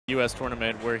U.S.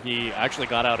 tournament where he actually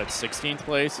got out at 16th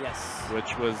place. Yes.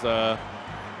 Which was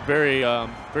very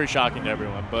shocking to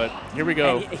everyone. But here we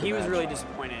go. And he was really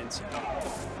disappointed. So.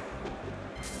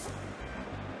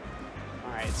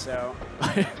 All right, so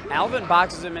Alvin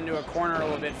boxes him into a corner a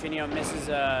little bit. Finio misses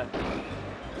a.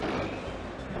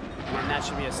 And that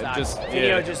should be a stop.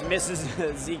 Finio just misses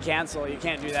Z cancel. You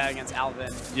can't do that against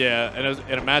Alvin. Yeah, and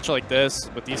in a match like this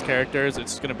with these characters,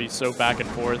 it's going to be so back and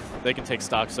forth. They can take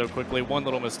stock so quickly. One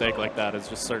little mistake like that is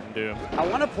just certain doom. I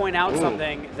want to point out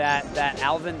something that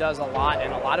Alvin does a lot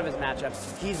in a lot of his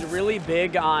matchups. He's really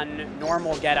big on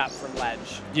normal get up from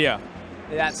ledge. Yeah.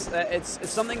 It's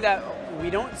something that we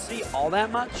don't see all that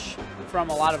much from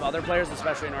a lot of other players,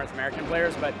 especially North American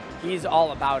players, but he's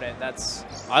all about it.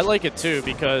 I like it too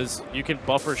because you can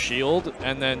buffer shield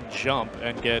and then jump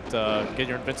and get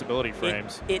your invincibility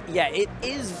frames. It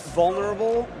is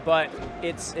vulnerable, but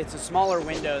it's a smaller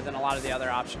window than a lot of the other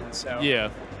options. So yeah,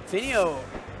 Finio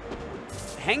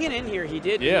hanging in here. He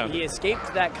did. Yeah. He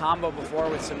escaped that combo before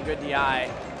with some good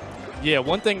DI. Yeah,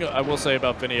 one thing I will say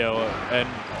about Finio and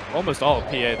almost all of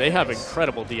PA, they have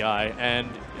incredible DI and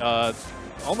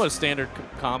almost standard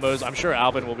combos. I'm sure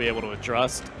Alvin will be able to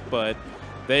adjust, but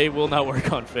they will not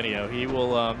work on Finio. He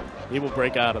will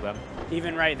break out of them.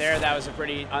 Even right there, that was a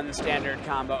pretty unstandard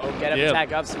combo. Oh, get up,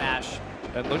 attack, up smash.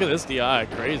 And look at this DI,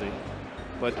 crazy.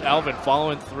 But Alvin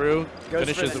following through,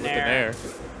 finishes it with the nair.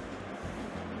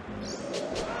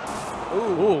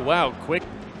 Ooh, wow, quick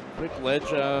ledge,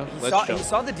 he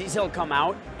saw the detail come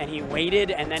out, and he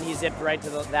waited, and then he zipped right to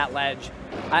that ledge.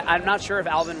 I'm not sure if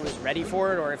Alvin was ready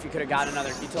for it or if he could have got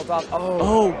another detail off.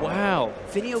 Oh, wow.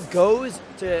 Finio goes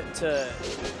to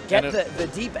get the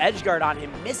deep edge guard on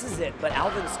him, misses it, but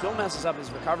Alvin still messes up his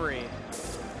recovery.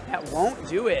 That won't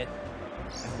do it.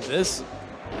 This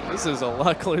is a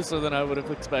lot closer than I would have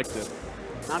expected.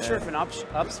 Not sure if an up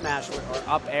smash or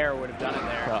up air would have done it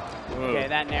there. Okay,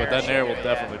 that nair. But that nair will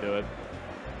definitely do it.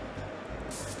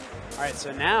 All right,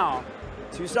 so now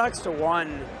 2 stocks to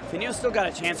 1. Finio's still got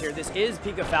a chance here. This is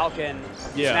Pika Falcon.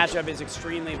 This matchup is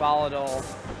extremely volatile.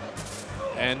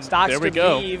 And stocks there we to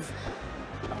go. Leave.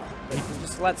 He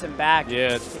just lets him back.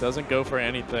 Yeah, it doesn't go for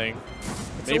anything.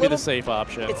 Maybe the safe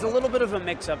option. It's a little bit of a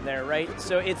mix-up there, right?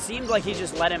 So it seemed like he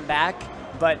just let him back,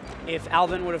 but if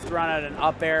Alvin would have thrown out an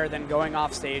up air, then going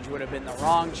off stage would have been the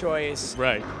wrong choice.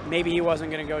 Right. Maybe he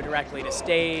wasn't going to go directly to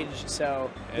stage,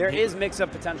 so there is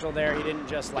mix-up potential there. He didn't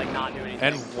just like not do anything.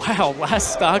 And wow,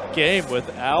 last stock game with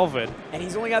Alvin. And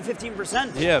he's only got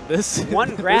 15%. Yeah, this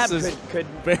one grab could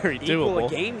very equal doable. A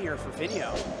game here for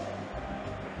Finio.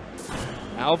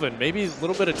 Alvin, maybe a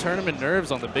little bit of tournament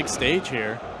nerves on the big stage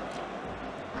here.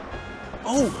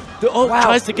 Oh, wow.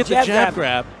 Tries to get the jab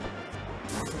grab.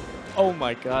 Oh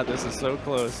my God, this is so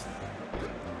close.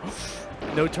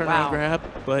 No turnaround grab,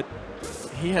 but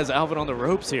he has Alvin on the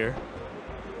ropes here.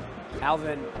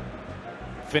 Alvin.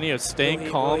 Finio staying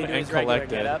calm and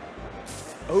collected.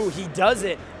 Oh, he does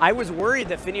it. I was worried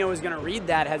that Finio was going to read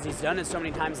that as he's done it so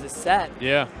many times this set.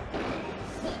 Yeah.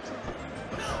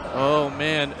 Oh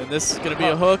man, and this is going to be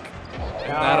a hook,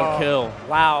 and that'll kill.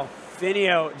 Wow.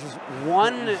 Finio just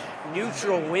one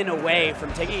neutral win away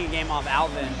from taking a game off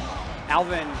Alvin.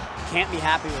 Alvin can't be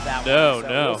happy with that one. So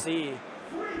we'll see.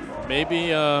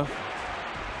 Maybe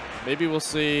we'll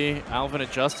see Alvin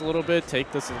adjust a little bit,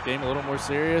 take this game a little more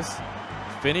serious.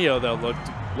 Finio though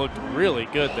looked really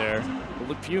good there.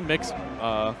 A few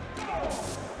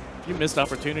missed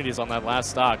opportunities on that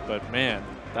last stock, but man,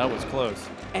 that was close.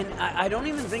 And I don't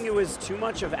even think it was too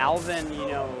much of Alvin,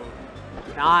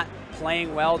 not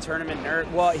playing well, tournament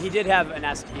nerd. Well, he did have an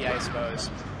SD, I suppose,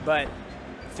 but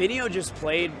Finio just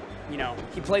played.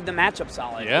 He played the matchup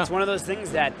solid. Yeah. It's one of those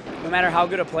things that no matter how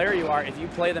good a player you are, if you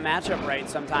play the matchup right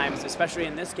sometimes, especially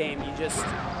in this game, you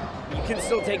can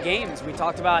still take games. We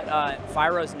talked about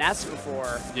Fyro's Ness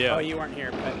before. Yeah. Oh, you weren't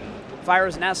here, but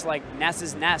Fyro's Ness, like Ness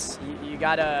is Ness. You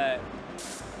gotta,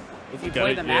 if you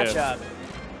play the matchup,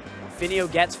 Finio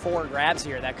gets 4 grabs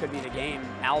here. That could be the game,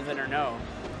 Alvin or no.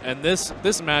 And this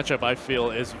matchup, I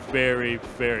feel, is very,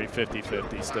 very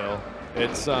 50-50 still.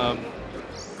 It's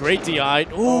great DI.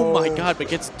 Oh my God, but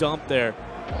gets dumped there.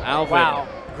 Alvin. Wow,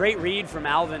 great read from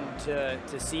Alvin to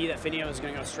see that Finio is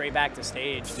going to go straight back to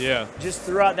stage. Yeah. Just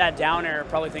threw out that down air,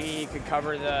 probably thinking he could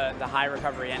cover the high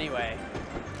recovery anyway.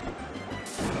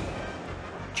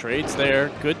 Trades there.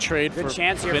 Good trade for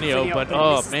chance here Finio, for Finio, but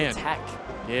oh man.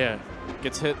 Yeah.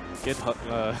 Gets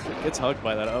hugged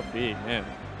by that up B, man.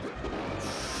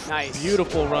 Nice.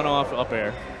 Beautiful runoff up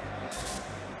air.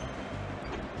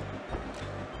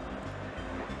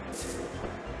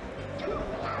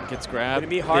 Gets grabbed. It's going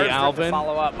to be hard for Alvin. to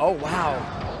follow up. Oh,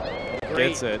 wow. Great.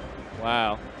 Gets it.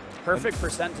 Wow. Perfect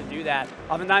percent to do that.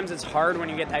 Oftentimes it's hard when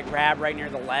you get that grab right near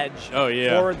the ledge. Oh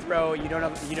yeah. Forward throw, you don't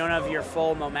have your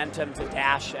full momentum to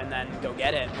dash and then go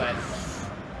get it, but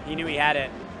he knew he had it.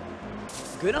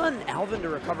 Good on Alvin to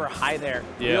recover high there.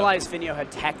 Yeah. Realized Finio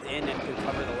had teched in and could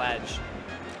cover the ledge.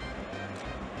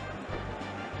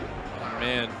 Oh,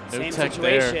 man, no Same tech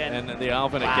situation. there, and the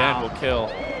Alvin Wow. again will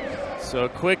kill. So a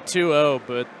quick 2-0,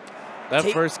 but that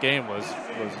first game was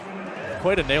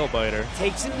quite a nail biter.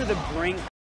 Takes him to the brink